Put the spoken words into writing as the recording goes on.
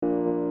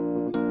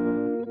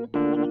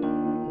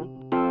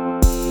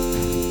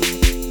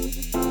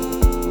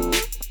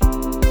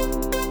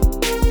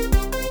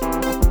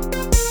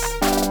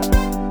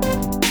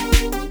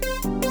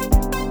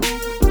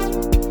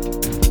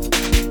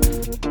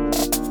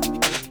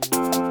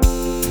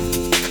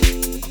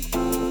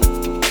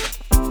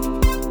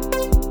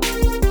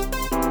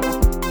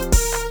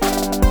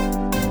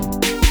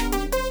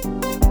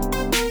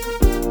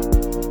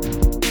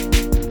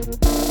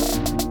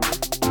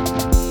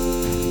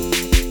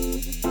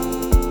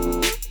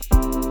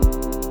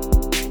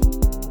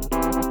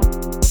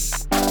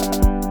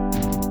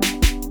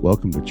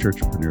Welcome to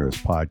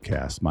Churchpreneurs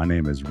Podcast. My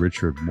name is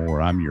Richard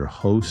Moore. I'm your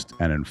host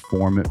and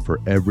informant for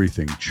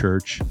everything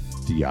church,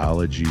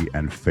 theology,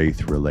 and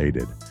faith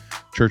related.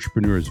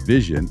 Churchpreneurs'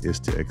 vision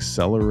is to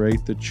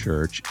accelerate the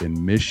church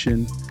in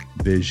mission,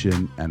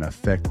 vision, and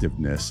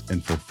effectiveness in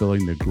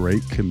fulfilling the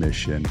Great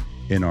Commission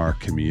in our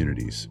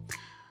communities.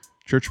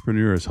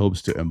 Churchpreneurs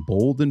hopes to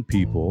embolden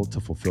people to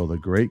fulfill the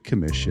Great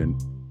Commission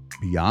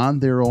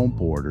beyond their own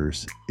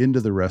borders into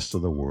the rest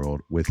of the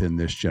world within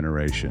this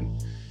generation.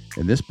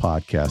 In this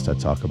podcast, I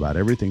talk about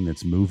everything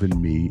that's moving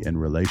me in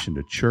relation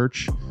to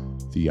church,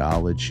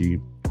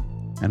 theology,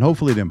 and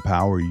hopefully to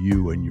empower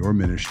you in your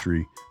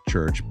ministry,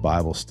 church,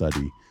 Bible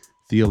study,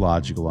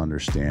 theological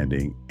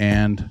understanding,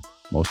 and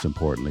most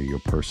importantly, your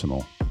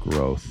personal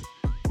growth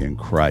in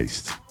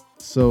Christ.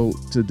 So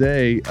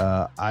today,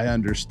 I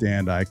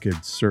understand I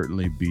could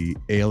certainly be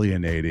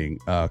alienating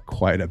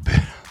quite a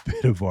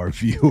bit of our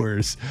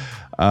viewers.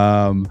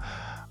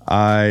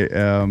 I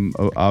am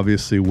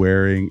obviously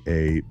wearing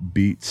a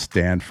Beat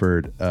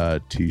Stanford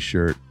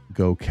t-shirt.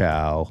 Go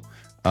Cal.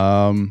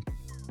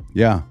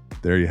 Yeah,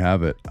 there you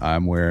have it.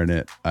 I'm wearing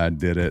it. I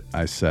did it.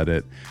 I said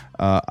it.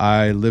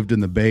 I lived in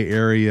the Bay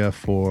Area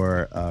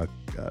for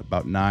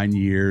about 9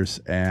 years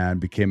and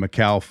became a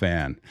Cal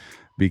fan.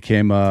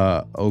 Became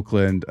a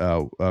Oakland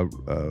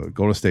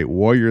Golden State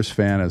Warriors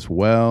fan as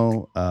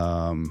well.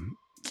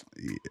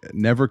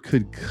 Never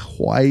could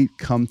quite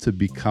come to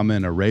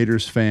becoming a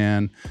Raiders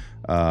fan.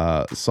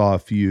 Saw a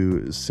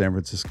few San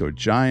Francisco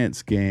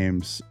Giants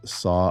games,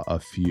 saw a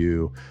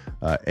few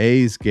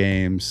A's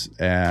games,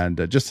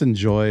 and just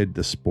enjoyed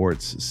the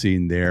sports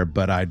scene there.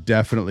 But I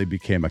definitely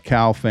became a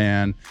Cal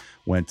fan.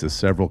 Went to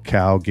several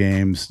Cal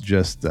games,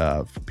 just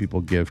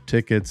people give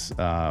tickets.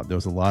 There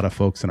was a lot of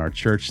folks in our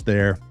church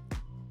there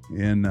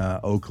in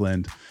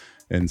Oakland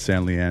and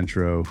San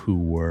Leandro who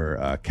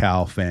were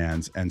Cal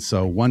fans. And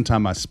so one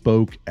time I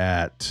spoke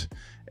at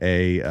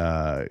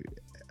a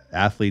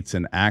Athletes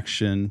in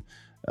Action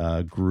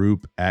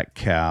group at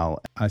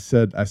Cal. I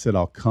said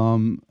I'll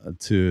come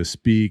to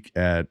speak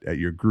at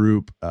your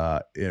group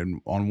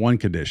on one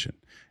condition,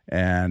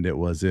 and it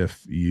was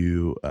if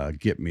you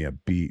get me a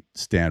Beat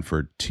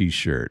Stanford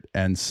t-shirt.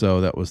 And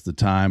so that was the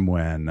time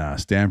when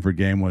Stanford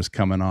game was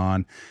coming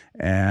on,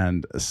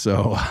 and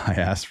so I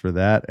asked for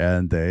that,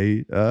 and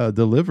they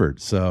delivered.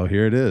 So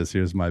here it is.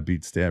 Here's my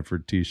Beat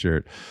Stanford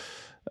t-shirt.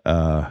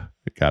 I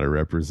gotta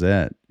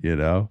represent,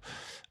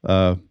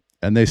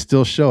 and they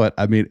still show it.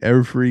 I mean,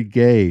 every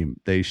game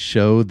they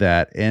show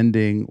that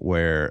ending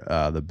where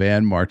the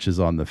band marches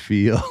on the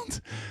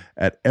field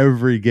at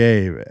every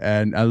game.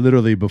 And I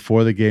literally,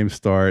 before the game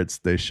starts,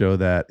 they show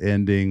that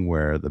ending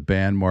where the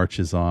band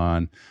marches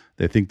on.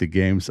 They think the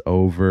game's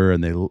over,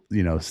 and they,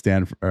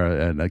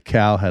 and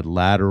Cal had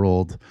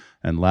lateraled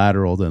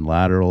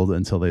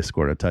until they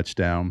scored a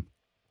touchdown.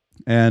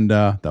 And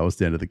that was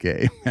the end of the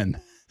game.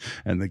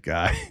 And the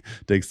guy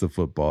takes the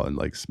football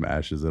and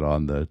smashes it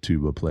on the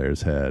tuba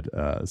player's head.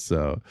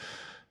 So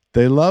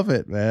they love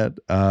it, man.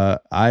 I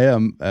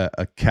am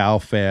a Cal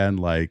fan,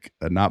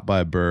 not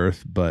by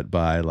birth, but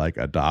by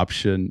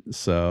adoption.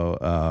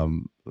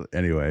 So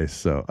anyway,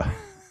 so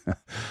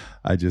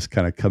I just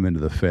kind of come into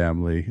the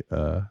family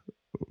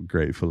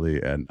gratefully,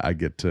 and I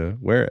get to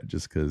wear it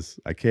just because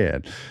I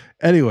can.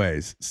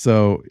 Anyways,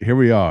 so here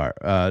we are.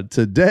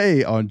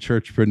 Today on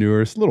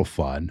Churchpreneurs, a little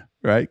fun,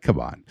 right? Come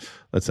on,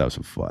 let's have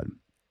some fun.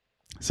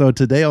 So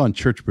today on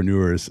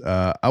Churchpreneurs,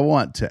 I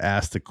want to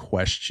ask the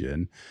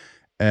question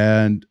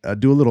and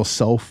do a little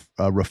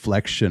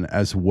self-reflection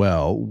as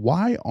well.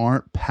 Why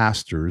aren't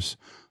pastors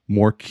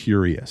more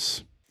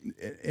curious?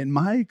 In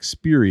my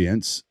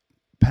experience,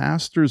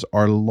 pastors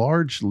are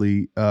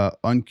largely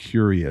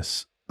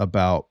uncurious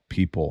about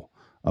people,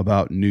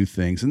 about new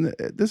things. And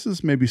this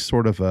is maybe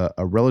sort of a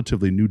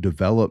relatively new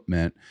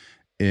development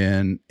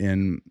in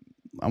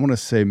I want to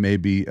say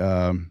maybe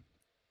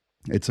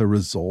it's a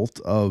result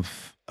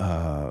of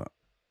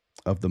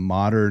the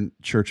modern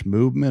church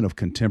movement, of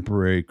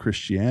contemporary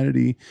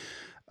Christianity.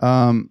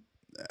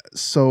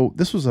 So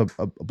this was a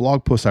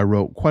blog post I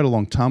wrote quite a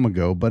long time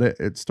ago, but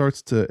it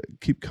starts to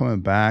keep coming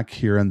back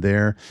here and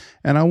there,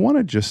 and I want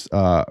to just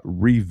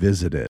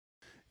revisit it.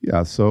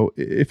 Yeah, so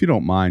if you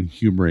don't mind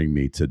humoring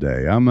me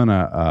today, I want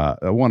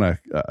to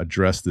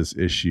address this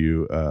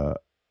issue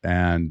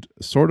and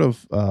sort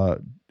of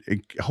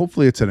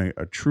hopefully it's a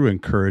true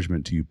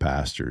encouragement to you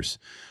pastors.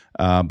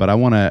 But I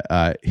want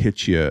to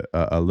hit you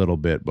a little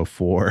bit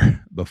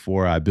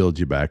before I build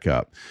you back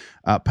up.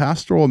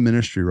 Pastoral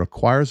ministry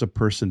requires a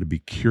person to be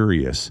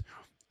curious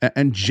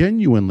and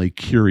genuinely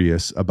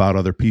curious about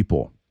other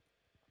people.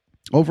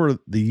 Over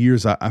the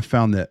years, I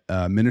found that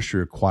ministry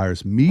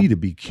requires me to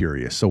be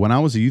curious. So when I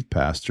was a youth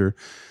pastor,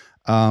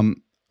 I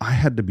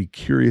had to be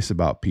curious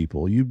about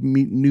people. You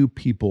meet new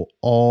people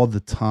all the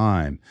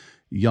time.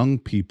 Young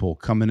people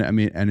come in.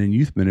 And in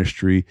youth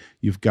ministry,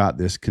 you've got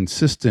this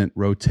consistent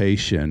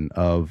rotation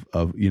of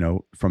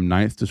from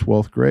 9th to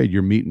 12th grade.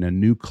 You're meeting a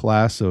new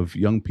class of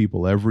young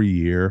people every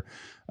year,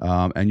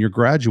 and you're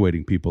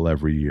graduating people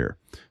every year,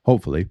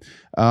 hopefully.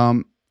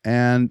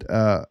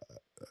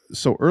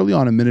 so early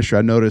on in ministry,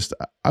 I noticed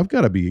I've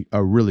got to be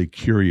a really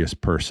curious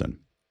person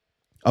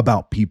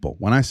about people.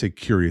 When I say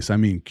curious, I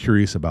mean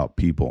curious about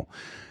people.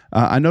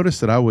 I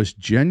noticed that I was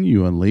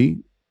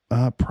genuinely,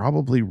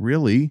 probably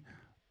really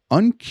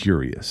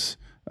uncurious,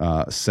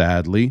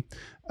 sadly,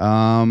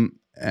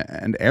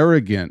 and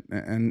arrogant,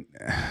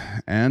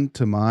 and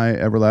to my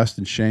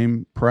everlasting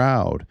shame,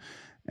 proud.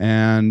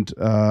 And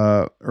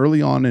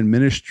early on in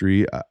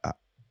ministry,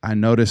 I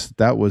noticed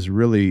that was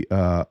really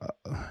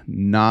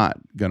not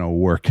going to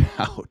work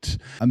out.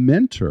 A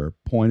mentor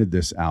pointed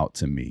this out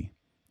to me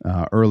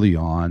early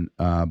on,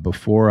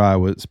 before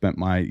I spent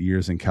my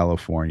years in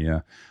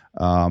California,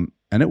 and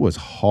it was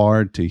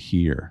hard to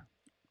hear.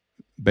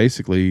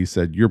 Basically, he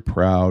said, "You're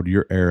proud,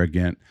 you're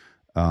arrogant,"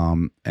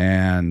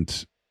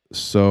 and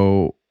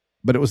so.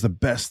 But it was the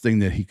best thing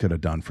that he could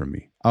have done for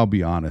me. I'll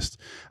be honest.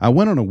 I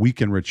went on a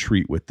weekend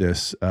retreat with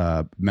this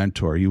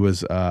mentor. He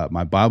was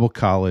my Bible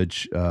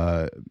college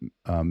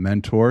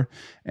mentor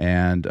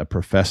and a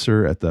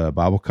professor at the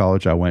Bible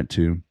college I went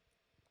to.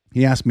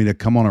 He asked me to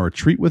come on a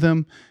retreat with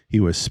him. He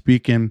was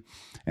speaking.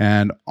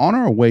 And on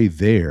our way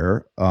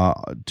there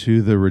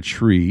to the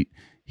retreat,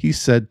 he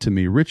said to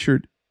me,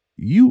 "Richard,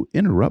 you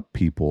interrupt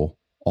people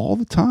all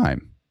the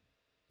time.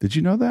 Did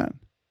you know that?"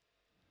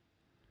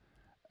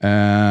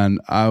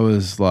 And I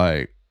was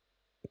like,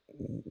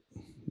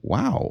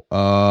 wow,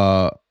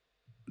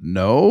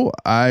 no,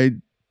 I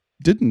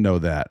didn't know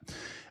that.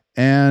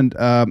 And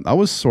I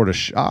was sort of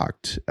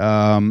shocked.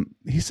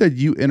 He said,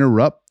 "You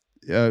interrupt."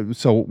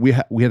 So we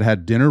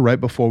had dinner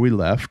right before we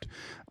left.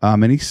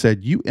 And he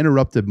said, "You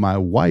interrupted my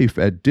wife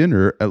at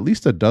dinner at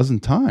least a dozen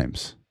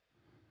times."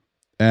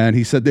 And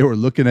he said they were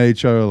looking at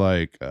each other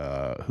like,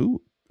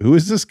 who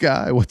is this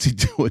guy? What's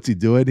he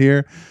doing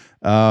here?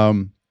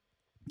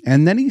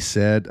 And then he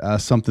said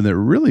something that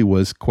really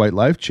was quite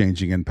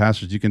life-changing. And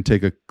pastors, you can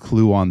take a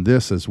clue on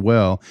this as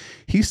well.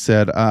 He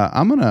said,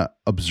 "I'm going to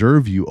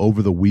observe you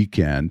over the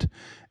weekend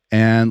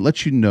and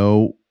let you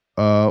know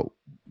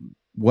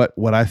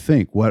what I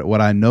think,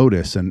 what I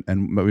notice, and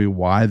maybe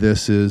why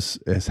this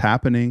is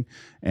happening.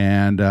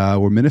 And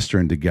we're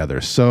ministering together."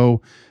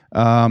 So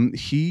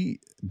he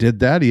did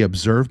that. He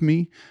observed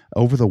me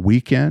over the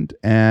weekend.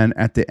 And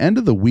at the end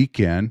of the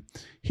weekend,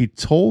 he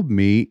told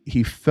me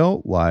he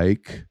felt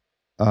like,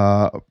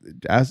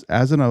 as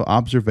an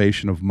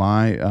observation of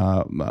my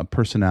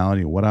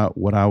personality, what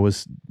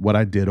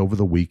I did over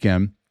the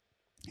weekend,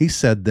 he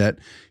said that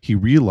he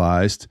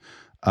realized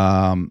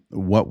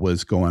what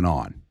was going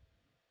on,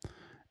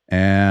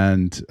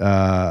 and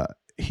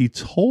he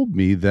told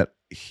me that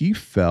he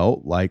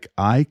felt like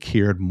I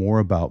cared more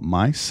about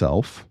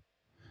myself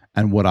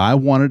and what I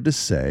wanted to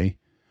say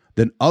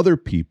than other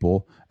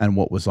people and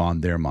what was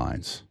on their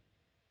minds.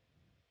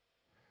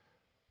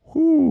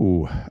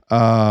 Whew.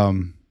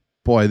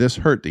 Boy, this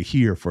hurt to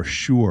hear for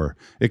sure.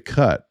 It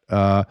cut,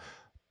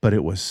 but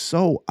it was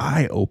so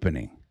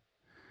eye-opening.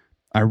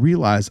 I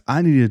realized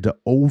I needed to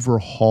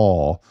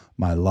overhaul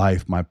my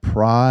life, my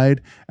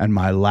pride, and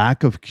my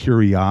lack of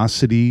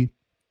curiosity.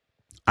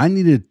 I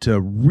needed to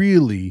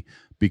really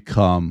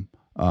become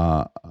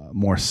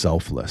more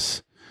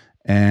selfless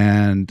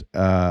and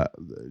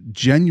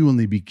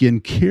genuinely begin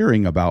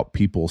caring about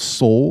people's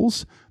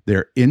souls,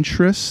 their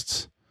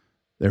interests,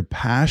 their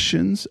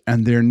passions,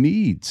 and their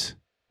needs.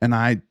 And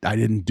I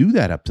didn't do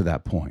that up to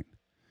that point.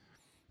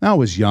 Now, I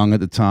was young at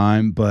the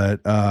time,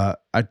 but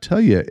I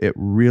tell you, it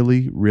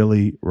really,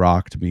 really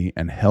rocked me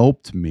and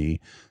helped me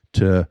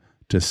to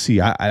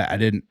see. I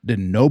didn't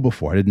know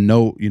before. I didn't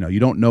know. You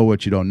don't know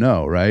what you don't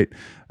know, right?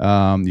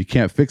 You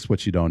can't fix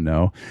what you don't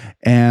know.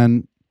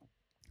 And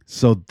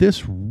so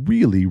this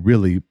really,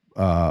 really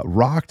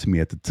rocked me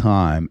at the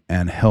time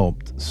and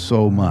helped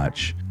so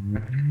much.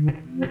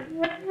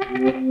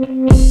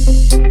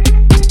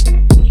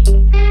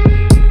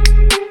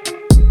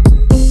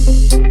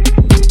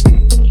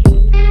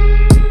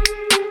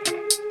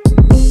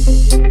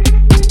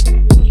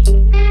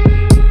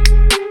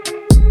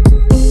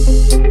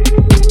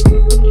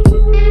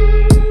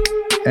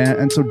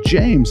 And so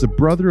James, the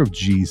brother of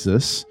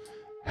Jesus,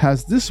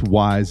 has this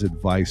wise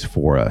advice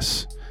for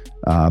us.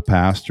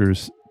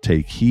 Pastors,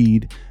 take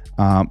heed.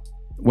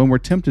 When we're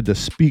tempted to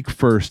speak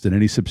first in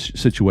any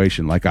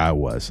situation, like I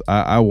was,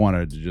 I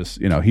wanted to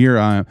just, here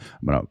I'm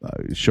going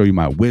to show you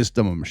my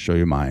wisdom. I'm going to show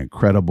you my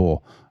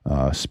incredible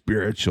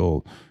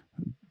spiritual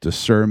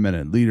discernment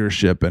and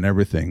leadership and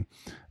everything.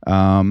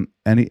 And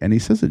he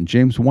says it in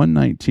James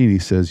 1:19. He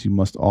says, "You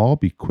must all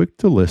be quick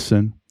to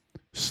listen,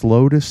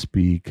 slow to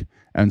speak,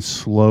 and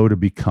slow to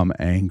become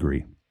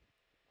angry."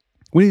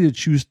 We need to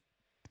choose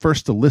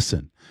first to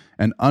listen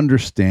and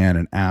understand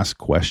and ask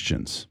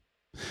questions.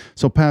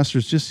 So,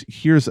 pastors, just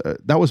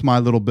that was my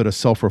little bit of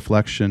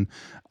self-reflection.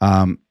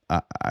 I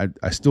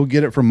still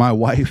get it from my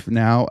wife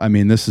now. I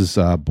mean, this is,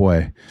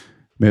 maybe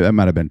that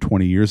might have been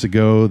 20 years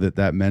ago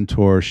that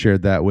mentor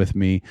shared that with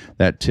me,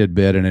 that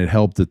tidbit, and it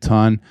helped a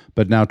ton.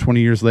 But now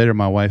 20 years later,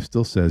 my wife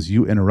still says,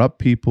 "You interrupt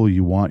people.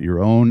 You want your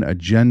own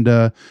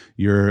agenda.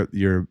 You're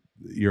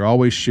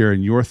always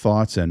sharing your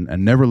thoughts and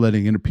never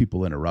letting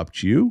people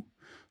interrupt you."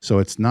 So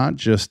it's not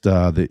just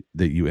that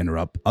you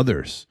interrupt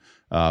others.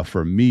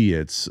 For me,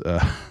 it's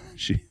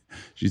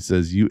she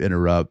says you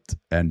interrupt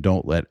and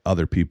don't let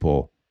other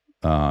people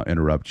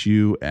interrupt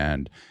you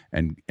and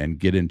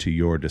get into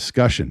your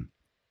discussion.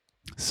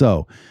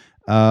 So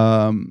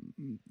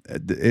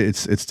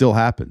it still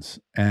happens,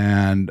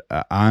 and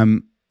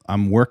I'm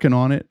working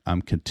on it.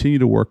 I'm continue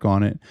to work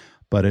on it,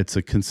 but it's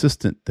a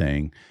consistent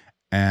thing,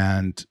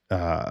 and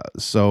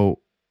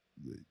so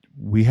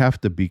we have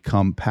to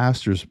become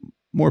pastors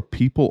more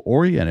people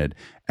oriented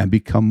and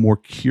become more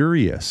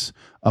curious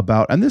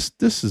about. And this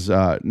is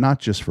not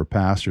just for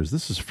pastors.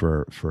 This is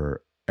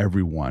for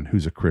everyone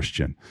who's a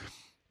Christian.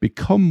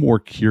 Become more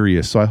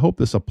curious. So I hope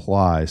this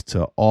applies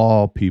to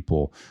all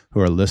people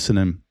who are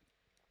listening.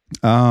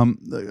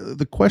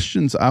 The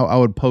questions I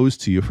would pose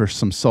to you for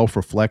some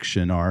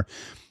self-reflection are,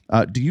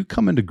 do you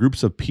come into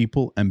groups of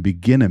people and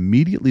begin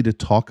immediately to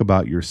talk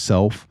about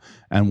yourself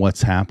and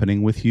what's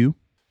happening with you?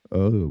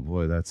 Oh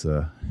boy, that's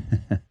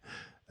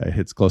it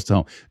hits close to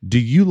home. Do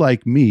you,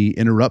 like me,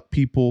 interrupt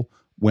people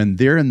when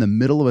they're in the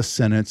middle of a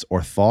sentence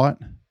or thought?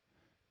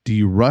 Do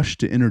you rush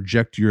to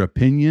interject your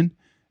opinion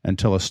and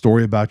tell a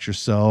story about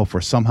yourself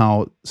or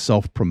somehow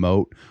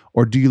self-promote?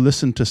 Or do you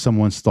listen to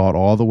someone's thought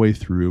all the way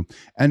through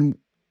and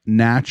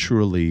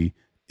naturally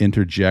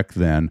interject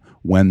then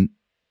when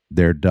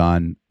they're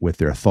done with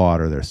their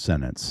thought or their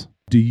sentence?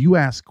 Do you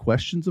ask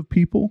questions of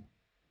people?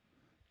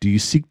 Do you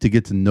seek to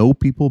get to know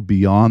people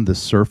beyond the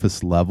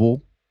surface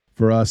level?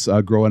 For us,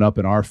 growing up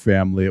in our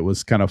family, it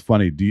was kind of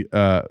funny. Do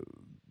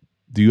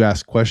you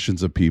ask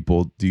questions of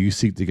people? Do you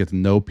seek to get to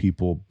know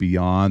people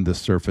beyond the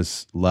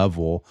surface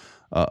level?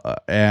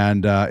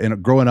 And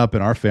growing up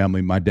in our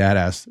family, my dad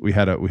asked. We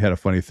had a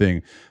funny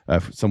thing.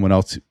 If someone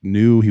else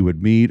knew he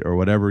would meet or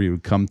whatever, he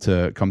would come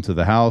to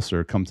the house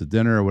or come to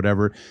dinner or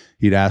whatever.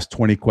 He'd ask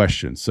 20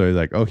 questions. So he's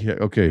like,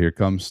 okay, here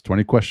comes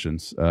 20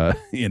 questions.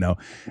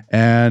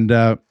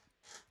 And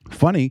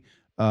funny.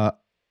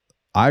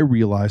 I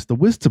realized the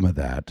wisdom of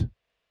that.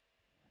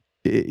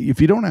 If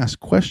you don't ask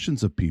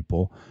questions of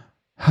people,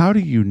 how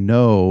do you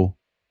know?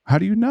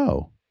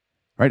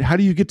 Right? How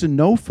do you get to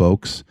know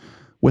folks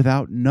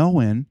without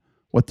knowing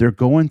what they're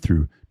going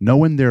through,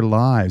 knowing their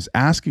lives,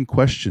 asking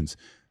questions?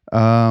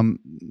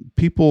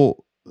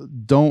 People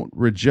don't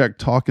reject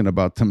talking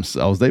about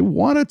themselves. They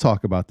want to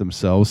talk about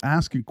themselves.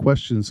 Asking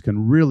questions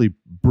can really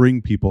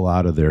bring people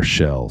out of their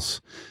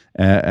shells.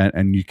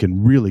 And you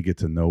can really get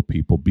to know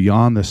people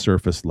beyond the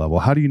surface level.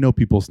 How do you know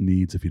people's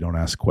needs if you don't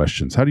ask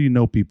questions? How do you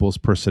know people's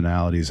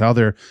personalities, how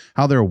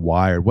they're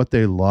wired, what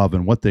they love,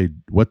 and what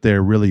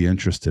they're really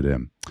interested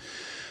in?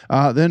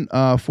 Then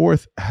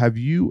fourth, have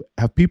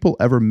people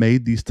ever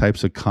made these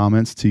types of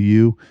comments to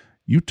you?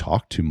 You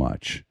talk too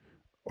much,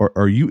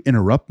 or you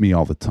interrupt me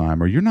all the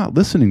time, or you're not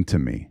listening to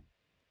me.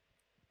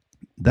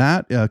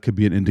 That could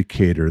be an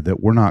indicator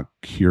that we're not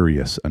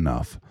curious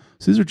enough.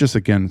 So these are just,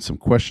 again, some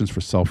questions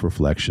for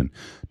self-reflection.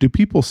 Do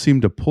people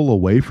seem to pull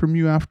away from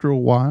you after a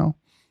while?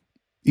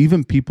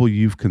 Even people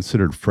you've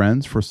considered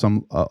friends for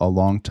a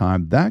long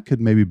time, that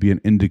could maybe be an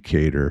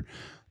indicator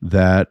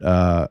that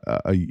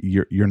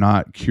you're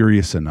not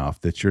curious enough,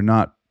 that you're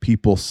not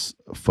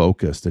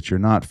people-focused, that you're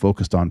not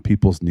focused on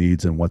people's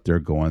needs and what they're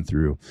going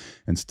through.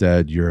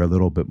 Instead, you're a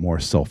little bit more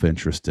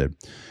self-interested.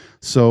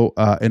 So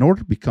in order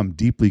to become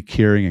deeply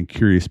caring and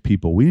curious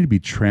people, we need to be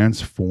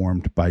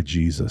transformed by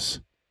Jesus.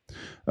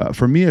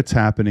 For me, it's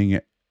happening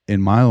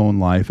in my own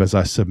life as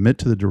I submit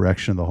to the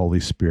direction of the Holy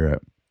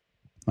Spirit.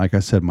 Like I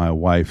said, my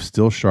wife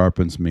still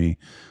sharpens me.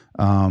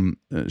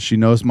 She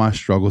knows my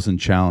struggles and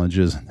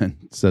challenges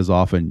and says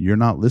often, "You're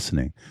not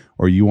listening,"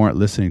 or "You aren't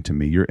listening to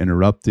me. You're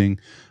interrupting."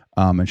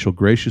 And she'll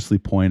graciously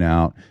point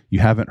out, "You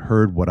haven't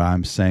heard what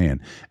I'm saying."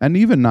 And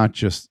even not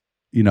just,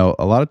 a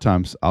lot of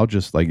times I'll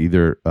just like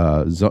either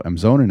I'm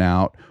zoning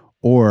out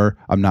or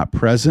I'm not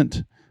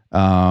present.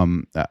 I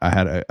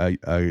had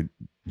a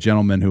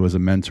gentleman who was a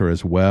mentor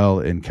as well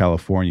in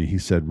California. He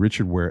said,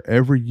 "Richard,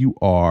 wherever you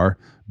are,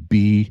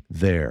 be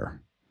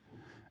there."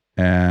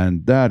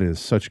 And that is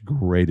such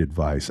great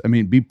advice. I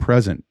mean, be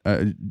present.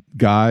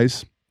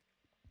 Guys,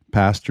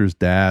 pastors,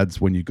 dads,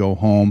 when you go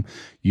home,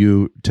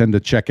 you tend to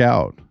check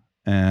out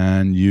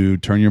and you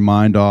turn your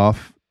mind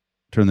off,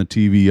 turn the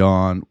TV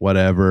on,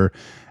 whatever.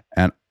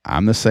 And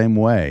I'm the same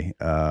way.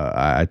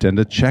 I tend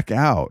to check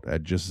out, I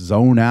just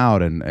zone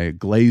out and a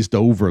glazed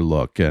over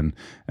look. And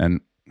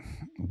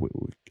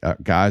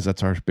guys,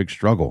 that's our big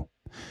struggle.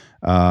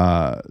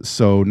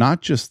 So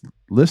not just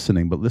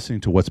listening, but listening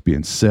to what's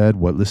being said,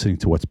 listening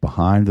to what's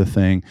behind the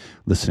thing,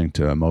 listening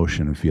to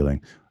emotion and feeling.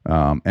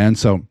 And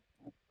so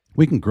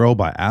we can grow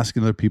by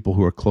asking other people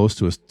who are close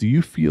to us, do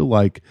you feel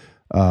like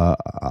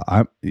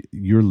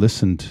you're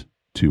listened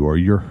to or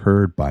you're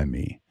heard by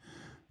me?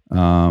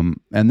 And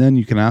then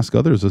you can ask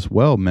others as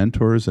well,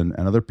 mentors and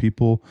other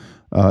people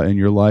in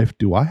your life,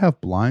 do I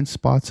have blind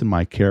spots in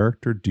my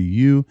character? Do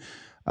you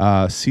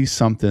see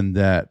something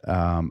that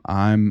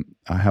I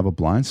have a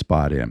blind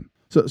spot in?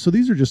 So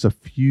these are just a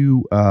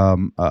few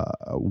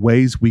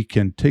ways we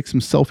can take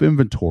some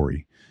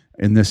self-inventory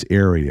in this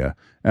area?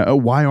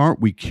 Why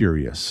aren't we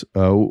curious?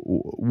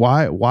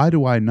 Why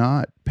do I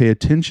not pay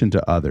attention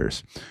to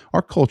others?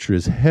 Our culture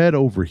is head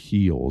over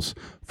heels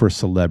for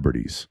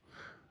celebrities,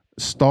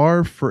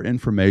 starved for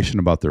information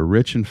about the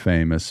rich and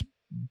famous,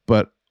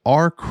 but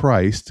our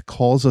Christ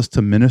calls us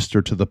to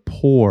minister to the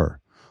poor,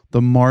 the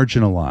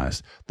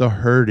marginalized, the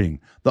hurting,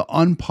 the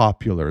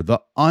unpopular,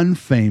 the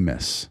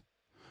unfamous.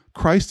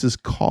 Christ is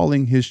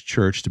calling his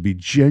church to be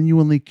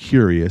genuinely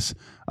curious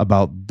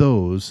about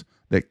those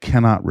that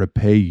cannot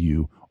repay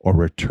you or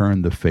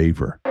return the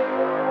favor.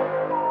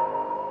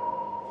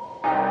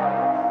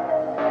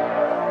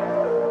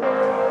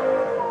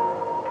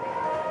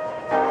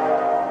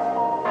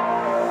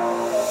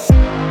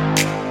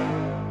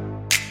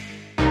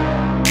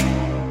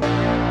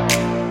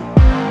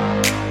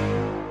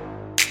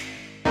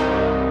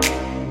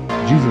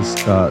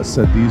 Jesus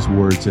said these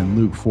words in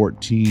Luke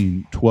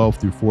 14, 12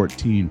 through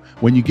 14.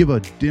 When you give a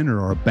dinner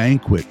or a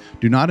banquet,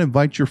 do not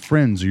invite your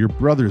friends or your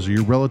brothers or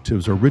your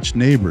relatives or rich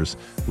neighbors,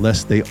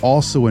 lest they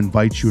also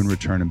invite you in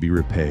return and be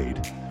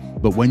repaid.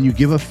 But when you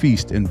give a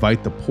feast,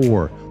 invite the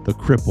poor, the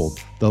crippled,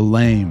 the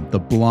lame, the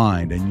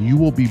blind, and you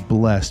will be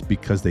blessed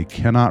because they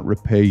cannot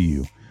repay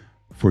you,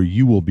 for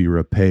you will be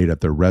repaid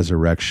at the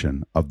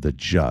resurrection of the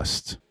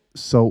just.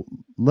 So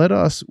let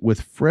us,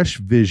 with fresh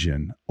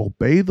vision,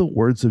 obey the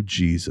words of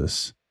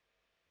Jesus,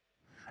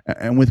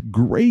 and with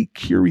great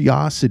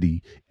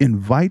curiosity,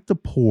 invite the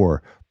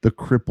poor, the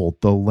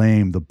crippled, the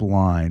lame, the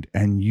blind,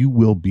 and you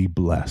will be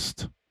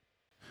blessed.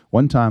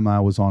 One time I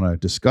was on a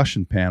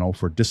discussion panel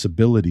for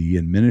disability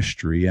in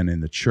ministry and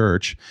in the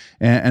church,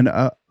 and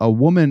a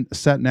woman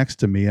sat next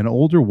to me, an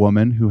older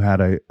woman who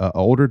had an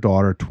older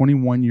daughter,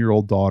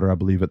 21-year-old daughter, I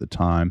believe at the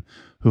time,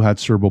 who had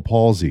cerebral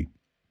palsy.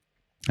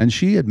 And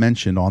she had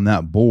mentioned on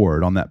that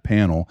board, on that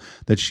panel,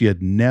 that she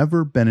had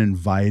never been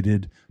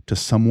invited to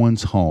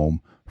someone's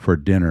home for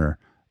dinner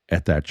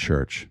at that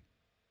church.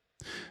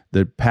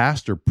 The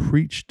pastor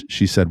preached,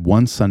 she said,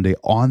 one Sunday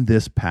on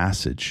this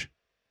passage.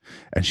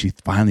 And she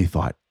finally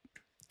thought,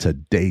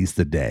 today's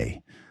the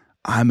day.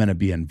 I'm going to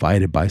be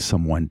invited by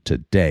someone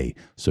today.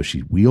 So she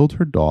wheeled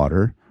her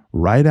daughter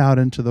right out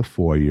into the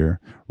foyer,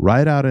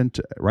 right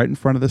in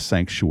front of the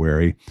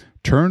sanctuary,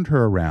 turned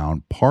her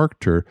around,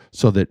 parked her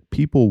so that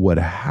people would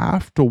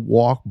have to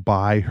walk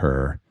by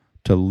her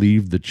to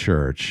leave the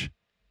church.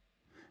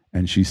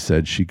 And she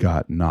said she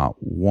got not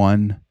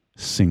one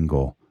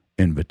single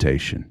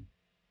invitation.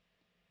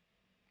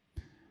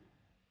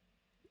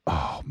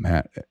 Oh,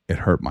 man, it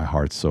hurt my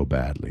heart so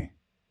badly.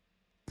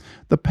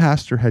 The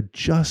pastor had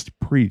just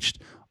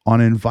preached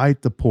on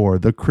invite the poor,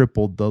 the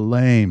crippled, the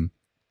lame.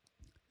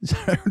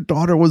 Her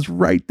daughter was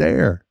right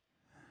there.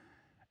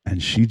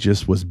 And she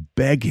just was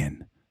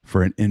begging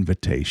for an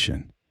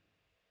invitation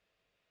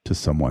to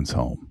someone's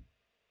home.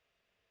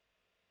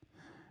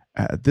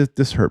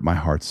 This hurt my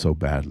heart so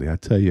badly. I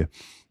tell you,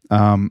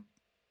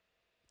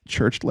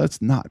 church,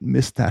 let's not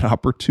miss that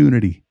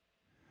opportunity.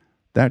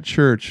 That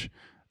church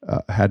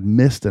had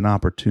missed an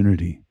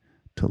opportunity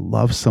to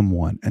love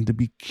someone and to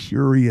be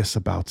curious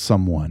about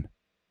someone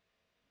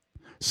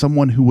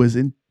who was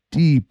in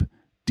deep,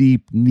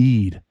 deep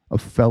need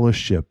of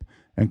fellowship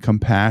and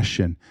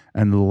compassion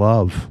and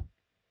love.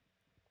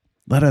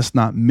 Let us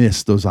not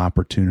miss those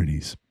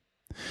opportunities.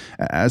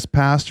 As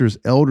pastors,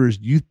 elders,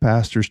 youth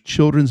pastors,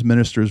 children's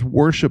ministers,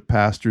 worship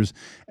pastors,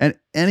 and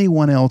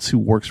anyone else who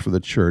works for the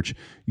church,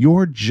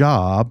 your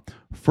job,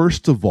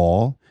 first of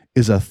all,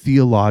 is a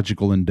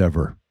theological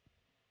endeavor.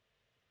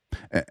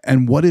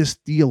 And what is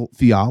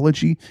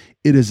theology?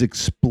 It is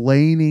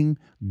explaining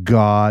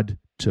God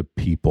to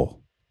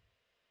people.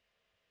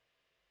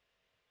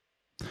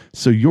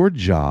 So your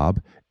job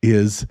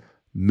is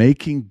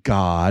making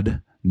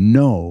God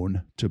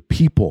known to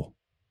people.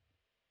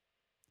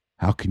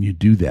 How can you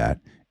do that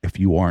if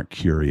you aren't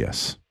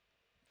curious?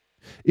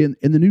 In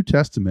the New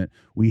Testament,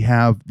 we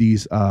have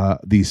these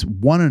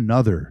one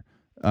another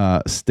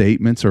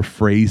statements or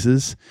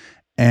phrases,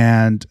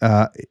 and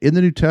in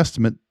the New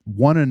Testament,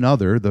 one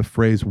another, the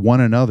phrase one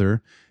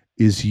another,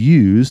 is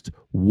used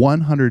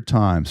 100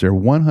 times. There are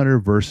 100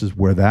 verses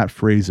where that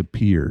phrase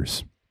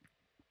appears.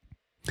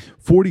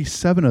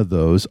 47 of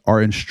those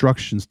are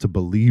instructions to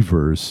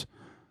believers,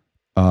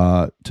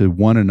 to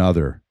one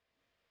another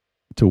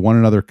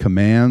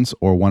commands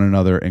or one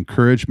another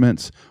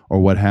encouragements or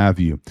what have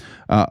you.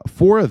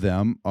 4 of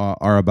them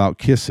are about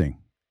kissing.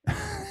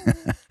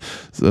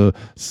 So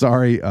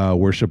sorry,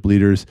 worship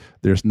leaders,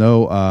 there's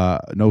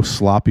no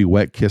sloppy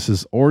wet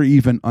kisses or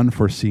even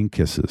unforeseen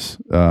kisses.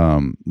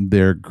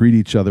 They're greet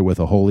each other with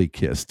a holy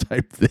kiss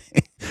type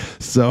thing.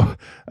 So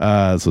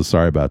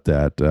sorry about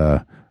that.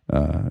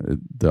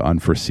 The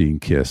unforeseen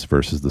kiss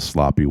versus the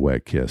sloppy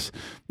wet kiss.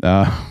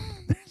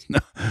 There's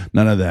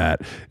none of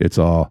that. It's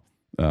all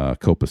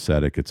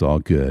copacetic. It's all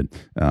good.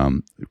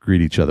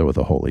 Greet each other with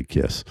a holy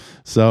kiss.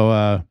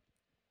 So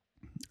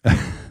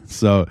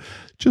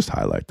just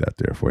highlight that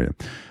there for you.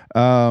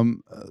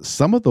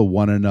 Some of the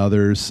one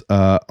another's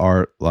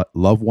are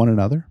love one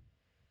another,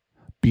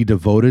 be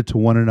devoted to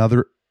one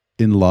another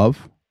in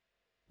love,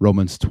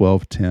 Romans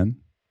 12:10.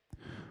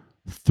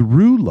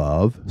 Through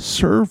love,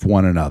 serve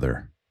one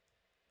another.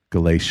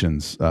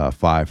 Galatians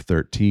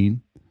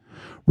 5:13.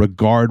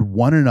 Regard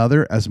one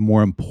another as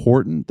more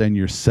important than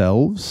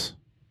yourselves.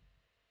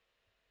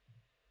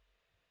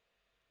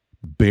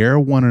 Bear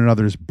one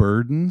another's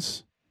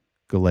burdens.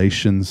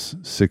 Galatians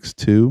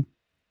 6:2.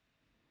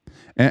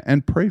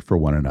 And pray for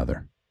one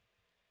another.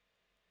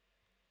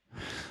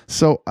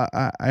 So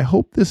I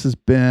hope this has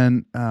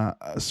been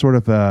sort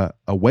of a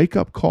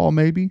wake-up call,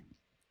 maybe.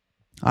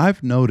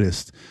 I've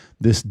noticed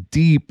this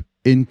deep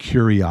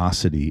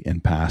incuriosity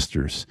in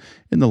pastors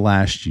in the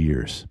last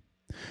years.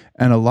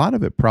 And a lot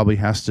of it probably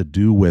has to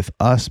do with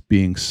us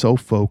being so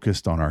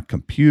focused on our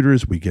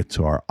computers. We get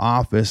to our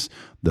office,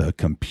 the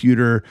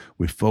computer,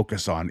 we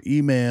focus on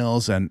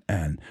emails,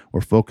 and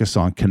we're focused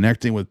on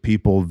connecting with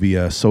people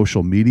via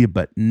social media,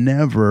 but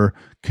never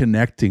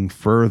connecting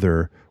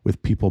further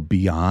with people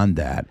beyond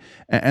that.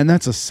 And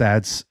that's a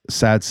sad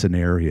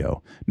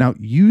scenario. Now,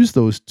 use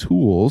those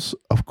tools,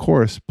 of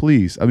course,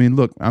 please. I mean,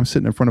 look, I'm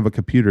sitting in front of a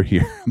computer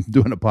here. I'm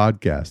doing a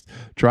podcast,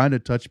 trying to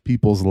touch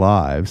people's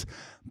lives.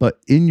 But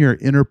in your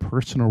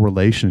interpersonal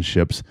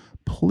relationships,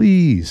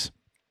 please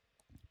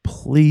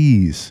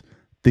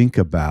think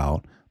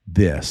about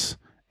this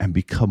and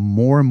become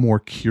more and more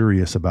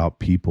curious about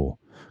people.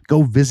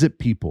 Go visit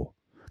people.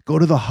 Go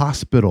to the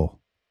hospital.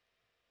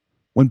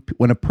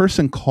 When a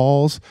person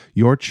calls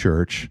your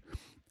church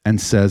and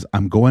says,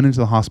 I'm going into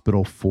the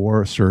hospital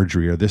for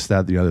surgery or this,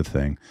 that, the other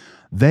thing,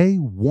 they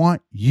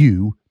want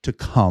you to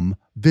come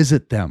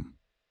visit them.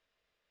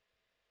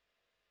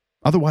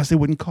 Otherwise, they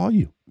wouldn't call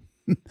you.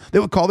 They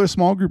would call their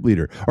small group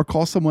leader or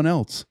call someone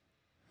else.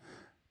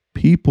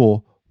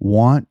 People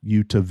want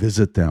you to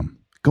visit them.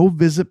 Go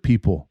visit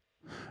people.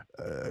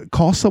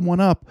 Call someone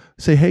up.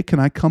 Say, hey, can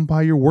I come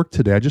by your work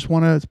today? I just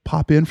want to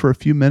pop in for a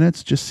few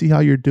minutes, just see how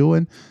you're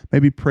doing.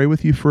 Maybe pray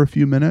with you for a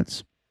few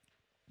minutes.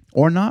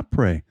 Or not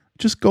pray.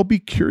 Just go be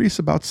curious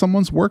about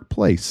someone's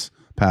workplace,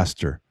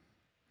 pastor.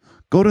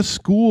 Go to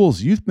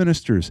schools, youth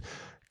ministers.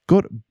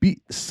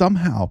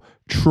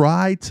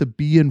 Try to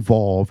be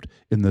involved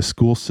in the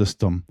school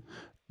system.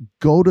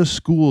 Go to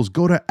schools,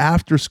 go to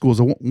after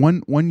schools.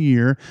 One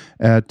year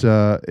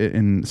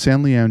in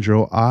San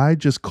Leandro, I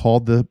just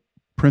called the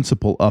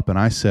principal up and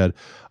I said,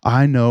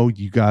 I know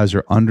you guys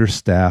are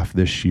understaffed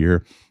this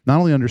year. Not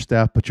only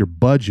understaffed, but your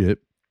budget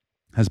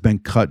has been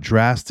cut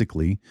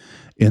drastically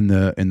in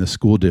the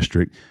school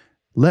district.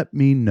 Let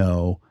me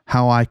know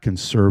how I can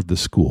serve the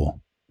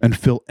school and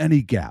fill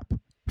any gap,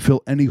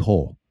 fill any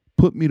hole.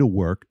 Put me to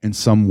work in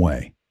some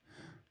way.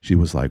 She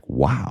was like,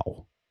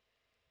 wow,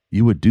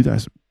 you would do that? I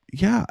said,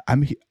 yeah,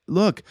 I'm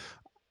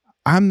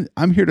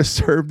here to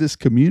serve this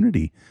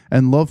community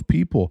and love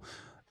people.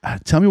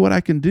 Tell me what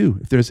I can do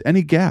if there's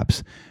any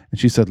gaps. And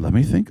she said, let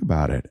me think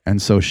about it.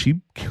 And so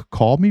she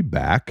called me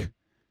back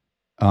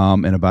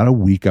in about a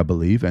week, I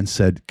believe, and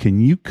said, can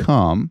you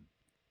come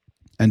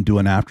and do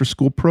an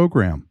after-school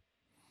program?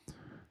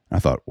 I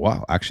thought,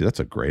 wow, actually,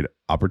 that's a great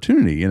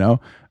opportunity.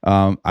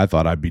 I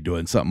thought I'd be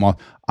doing something else.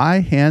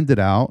 I handed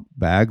out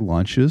bag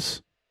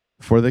lunches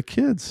for the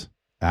kids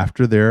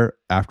after their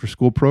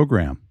after-school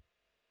program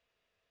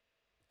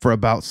for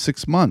about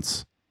 6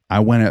 months. I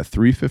went at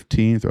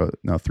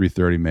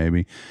 3:30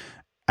 maybe,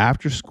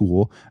 after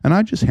school, and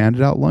I just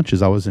handed out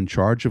lunches. I was in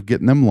charge of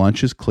getting them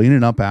lunches,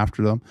 cleaning up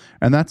after them,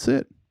 and that's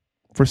it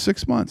for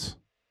 6 months.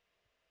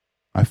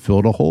 I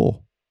filled a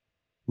hole.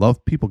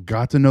 Loved people,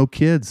 got to know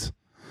kids.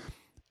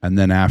 And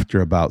then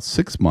after about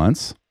 6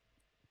 months,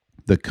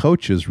 the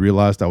coaches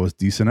realized I was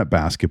decent at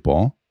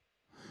basketball.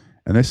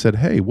 And they said,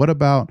 hey, what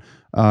about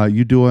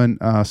you doing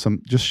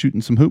just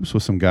shooting some hoops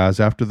with some guys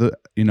after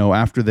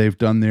they've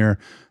done their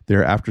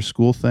after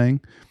school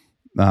thing,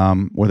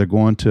 where they're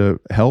going to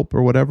help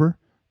or whatever,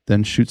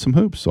 then shoot some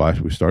hoops. So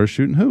we started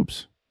shooting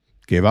hoops,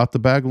 gave out the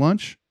bag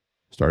lunch,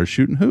 started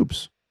shooting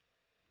hoops.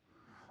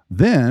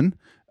 Then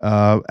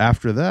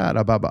after that,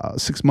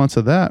 about 6 months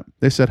of that,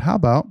 they said, how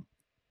about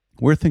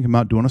we're thinking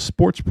about doing a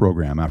sports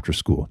program after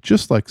school,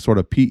 just like sort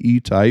of PE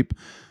type.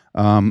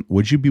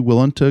 Would you be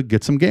willing to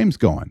get some games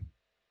going?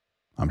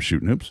 I'm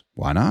shooting hoops.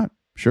 Why not?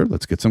 Sure,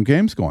 let's get some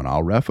games going.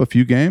 I'll ref a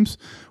few games.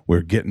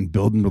 We're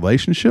building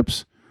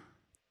relationships.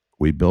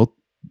 We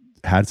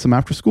had some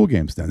after school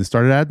games. Then they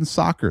started adding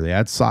soccer. They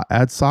add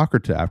soccer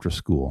to after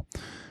school.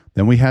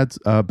 Then we had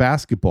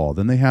basketball.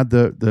 Then they had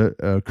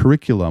the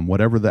curriculum,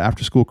 whatever the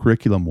after school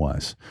curriculum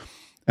was.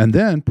 And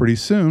then pretty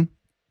soon,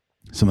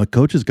 some of the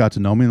coaches got to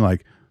know me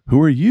like,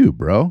 who are you,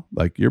 bro?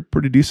 Like, you're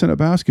pretty decent at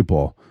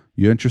basketball.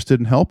 You interested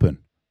in helping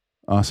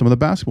some of the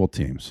basketball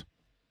teams?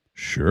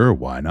 Sure,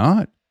 why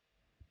not?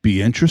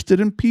 Be interested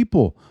in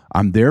people.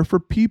 I'm there for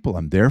people.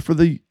 I'm there for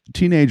the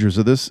teenagers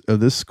of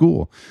this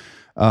school.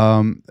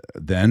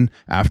 Then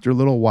after a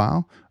little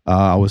while,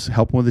 I was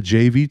helping with the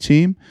JV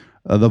team.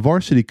 The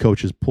varsity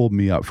coaches pulled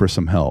me up for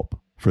some help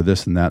for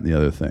this and that and the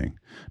other thing.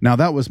 Now,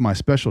 that was my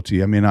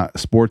specialty. I mean,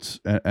 sports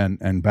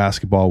and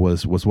basketball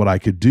was what I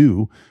could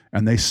do,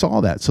 and they saw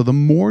that. So the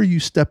more you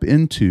step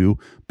into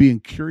being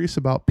curious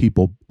about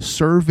people,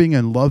 serving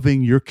and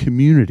loving your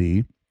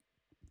community,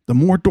 the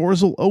more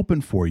doors will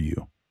open for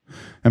you.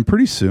 And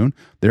pretty soon,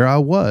 there I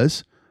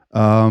was,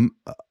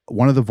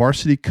 one of the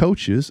varsity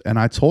coaches, and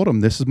I told them,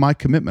 this is my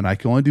commitment. I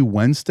can only do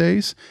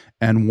Wednesdays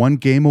and one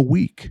game a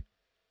week.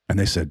 And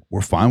they said,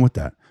 we're fine with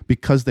that,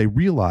 because they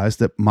realized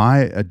that my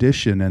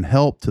addition and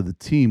help to the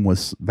team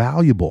was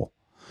valuable.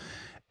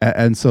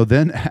 And so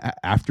then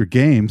after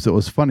games, it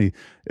was funny.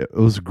 It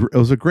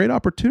was a great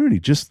opportunity,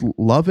 just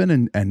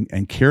loving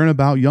and caring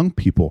about young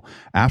people.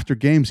 After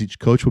games, each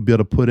coach would be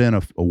able to put in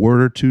a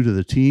word or two to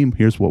the team.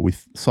 Here's what we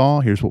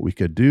saw. Here's what we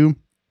could do.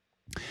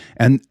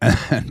 And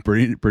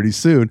pretty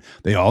soon,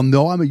 they all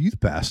know I'm a youth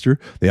pastor.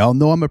 They all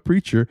know I'm a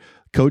preacher.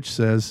 Coach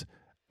says,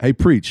 "Hey,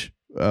 preach.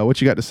 What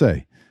you got to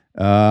say?"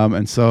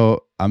 And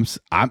so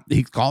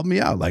he called me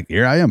out, like,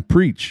 here I am,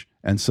 preach.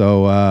 And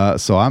so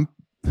I'm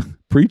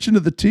preaching to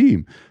the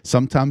team.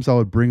 Sometimes I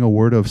would bring a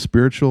word of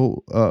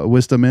spiritual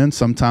wisdom in.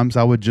 Sometimes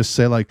I would just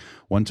say, like,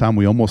 one time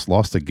we almost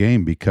lost a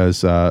game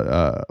because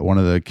one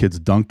of the kids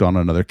dunked on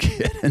another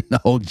kid and the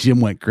whole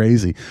gym went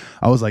crazy.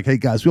 I was like, hey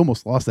guys, we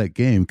almost lost that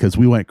game because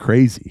we went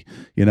crazy,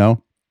 you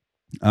know?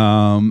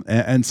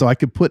 And so I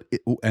could put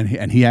it,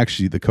 and he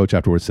actually, the coach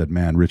afterwards said,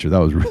 man, Richard, that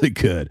was really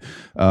good.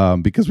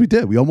 Because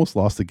we almost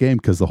lost the game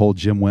because the whole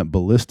gym went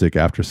ballistic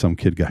after some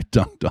kid got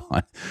dunked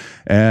on.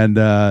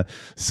 And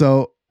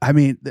so, I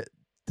mean,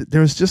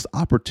 there's just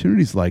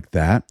opportunities like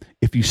that.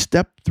 If you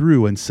step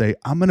through and say,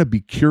 I'm going to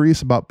be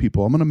curious about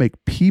people, I'm going to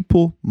make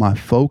people my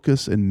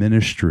focus in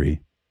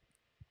ministry,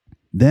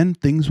 then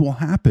things will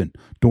happen.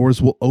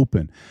 Doors will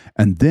open.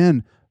 And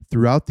then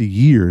throughout the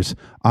years,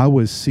 I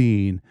was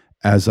seen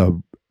as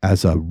a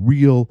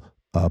real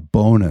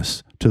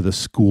bonus to the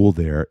school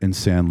there in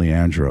San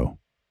Leandro.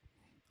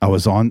 I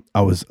was a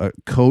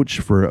coach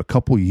for a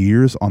couple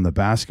years on the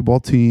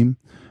basketball team.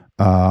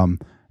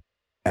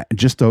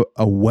 Just a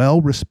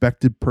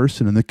well-respected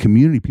person in the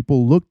community.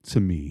 People looked to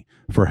me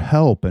for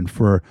help and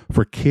for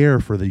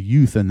care for the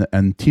youth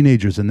and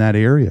teenagers in that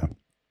area.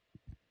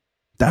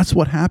 That's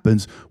what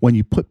happens when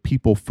you put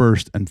people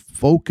first and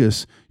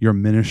focus your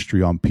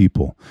ministry on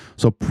people.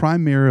 So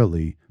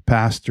primarily,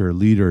 pastor,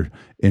 leader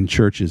in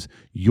churches,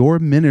 your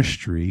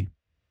ministry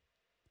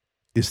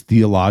is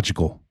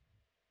theological.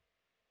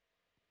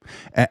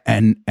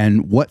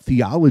 And what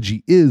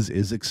theology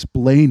is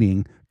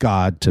explaining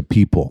God to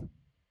people.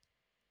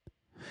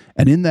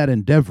 And in that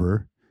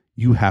endeavor,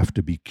 you have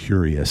to be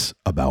curious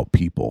about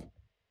people.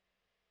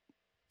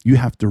 You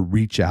have to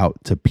reach out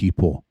to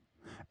people,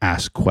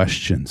 ask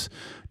questions,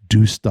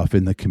 do stuff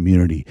in the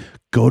community,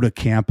 go to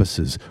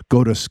campuses,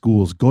 go to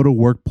schools, go to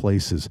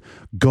workplaces,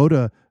 go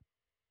to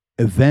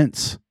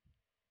events,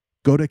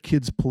 go to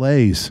kids'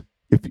 plays.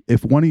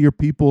 If one of your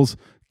people's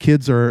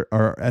kids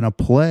are in a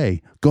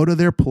play, go to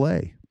their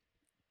play.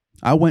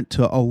 I went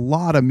to a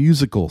lot of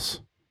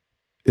musicals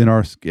in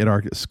our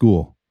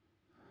school.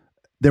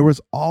 There was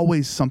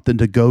always something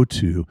to go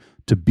to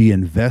be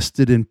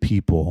invested in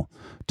people,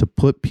 to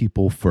put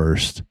people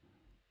first.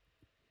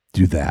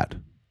 Do that.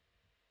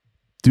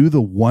 Do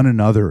the one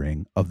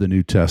anothering of the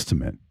New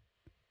Testament.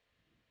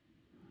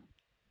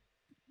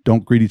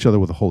 Don't greet each other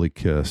with a holy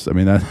kiss. I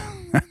mean,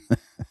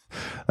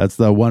 that's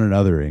the one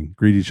anothering.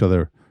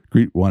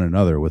 Greet one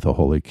another with a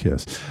holy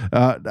kiss.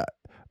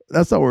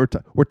 That's not what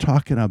we're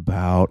talking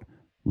about.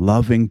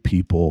 Loving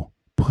people,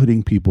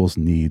 putting people's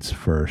needs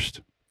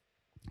first,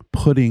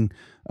 putting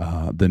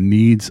the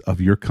needs of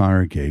your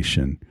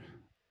congregation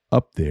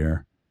up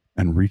there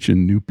and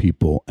reaching new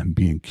people and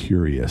being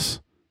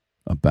curious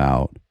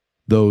about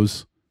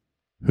those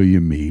who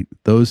you meet,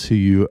 those who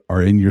you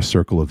are in your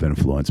circle of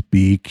influence.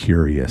 Be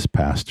curious,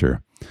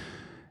 Pastor.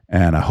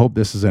 And I hope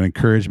this is an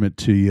encouragement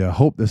to you. I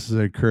hope this is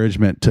an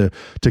encouragement to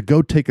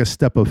go take a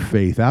step of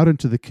faith out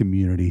into the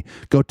community,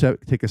 go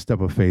take a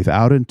step of faith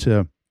out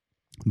into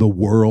the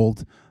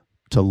world,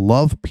 to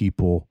love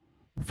people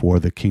for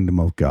the kingdom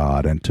of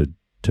God and to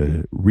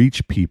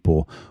reach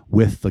people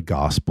with the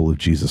gospel of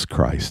Jesus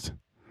Christ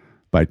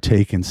by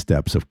taking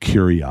steps of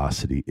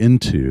curiosity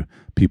into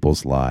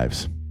people's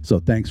lives. So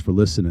thanks for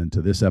listening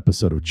to this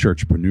episode of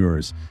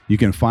Churchpreneurs. You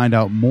can find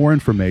out more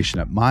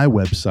information at my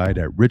website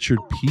at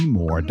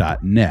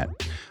richardpmoore.net.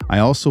 I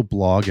also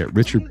blog at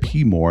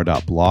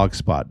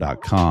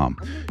richardpmoore.blogspot.com.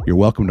 You're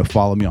welcome to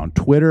follow me on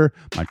Twitter.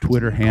 My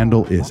Twitter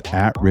handle is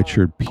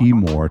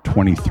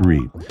 @richardpmoore23.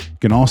 You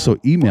can also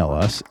email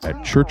us at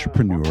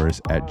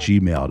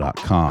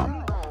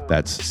churchpreneurs@gmail.com.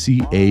 That's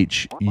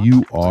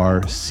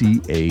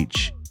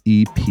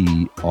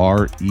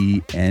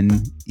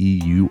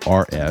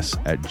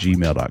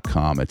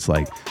CHURCHEPRENEURS@gmail.com. It's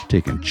like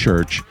taking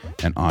church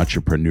and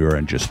entrepreneur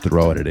and just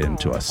throwing it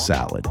into a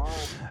salad.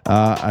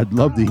 I'd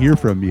love to hear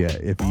from you.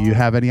 If you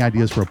have any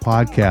ideas for a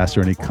podcast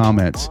or any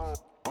comments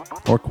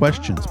or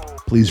questions,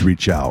 please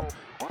reach out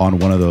on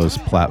one of those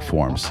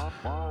platforms.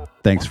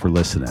 Thanks for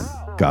listening.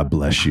 God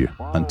bless you.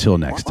 Until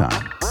next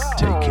time,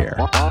 take care.